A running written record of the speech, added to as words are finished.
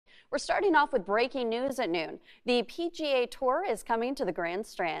We're starting off with breaking news at noon. The PGA Tour is coming to the Grand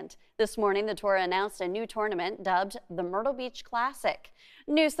Strand. This morning, the tour announced a new tournament dubbed the Myrtle Beach Classic.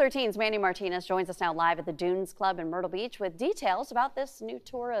 News 13's Manny Martinez joins us now live at the Dunes Club in Myrtle Beach with details about this new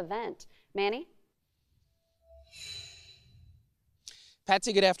tour event. Manny?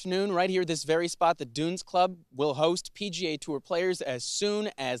 Patsy, good afternoon. Right here, this very spot, the Dunes Club will host PGA Tour players as soon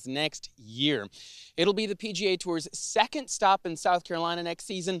as next year. It'll be the PGA Tour's second stop in South Carolina next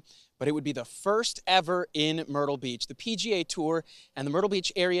season, but it would be the first ever in Myrtle Beach. The PGA Tour and the Myrtle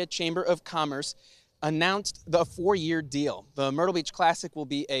Beach Area Chamber of Commerce announced the 4-year deal. The Myrtle Beach Classic will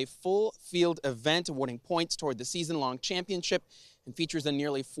be a full field event awarding points toward the season-long championship and features a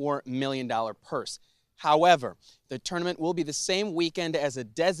nearly $4 million purse. However, the tournament will be the same weekend as a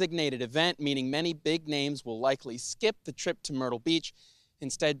designated event, meaning many big names will likely skip the trip to Myrtle Beach,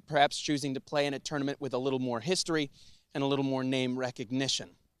 instead perhaps choosing to play in a tournament with a little more history and a little more name recognition.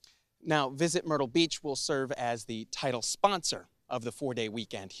 Now, Visit Myrtle Beach will serve as the title sponsor of the 4-day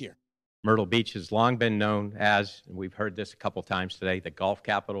weekend here. Myrtle Beach has long been known as, and we've heard this a couple times today, the golf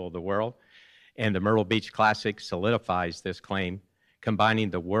capital of the world, and the Myrtle Beach Classic solidifies this claim, combining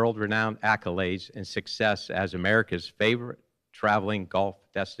the world-renowned accolades and success as America's favorite traveling golf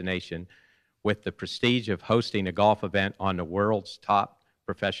destination with the prestige of hosting a golf event on the world's top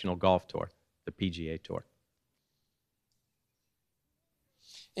professional golf tour, the PGA Tour.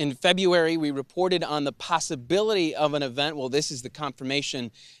 In February, we reported on the possibility of an event. Well, this is the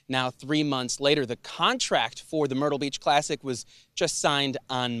confirmation now 3 months later. The contract for the Myrtle Beach Classic was just signed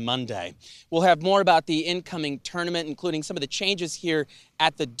on Monday. We'll have more about the incoming tournament, including some of the changes here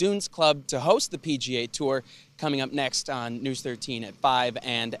at the Dunes Club to host the PGA Tour, coming up next on News 13 at 5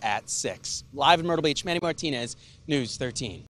 and at 6. Live in Myrtle Beach, Manny Martinez, News 13.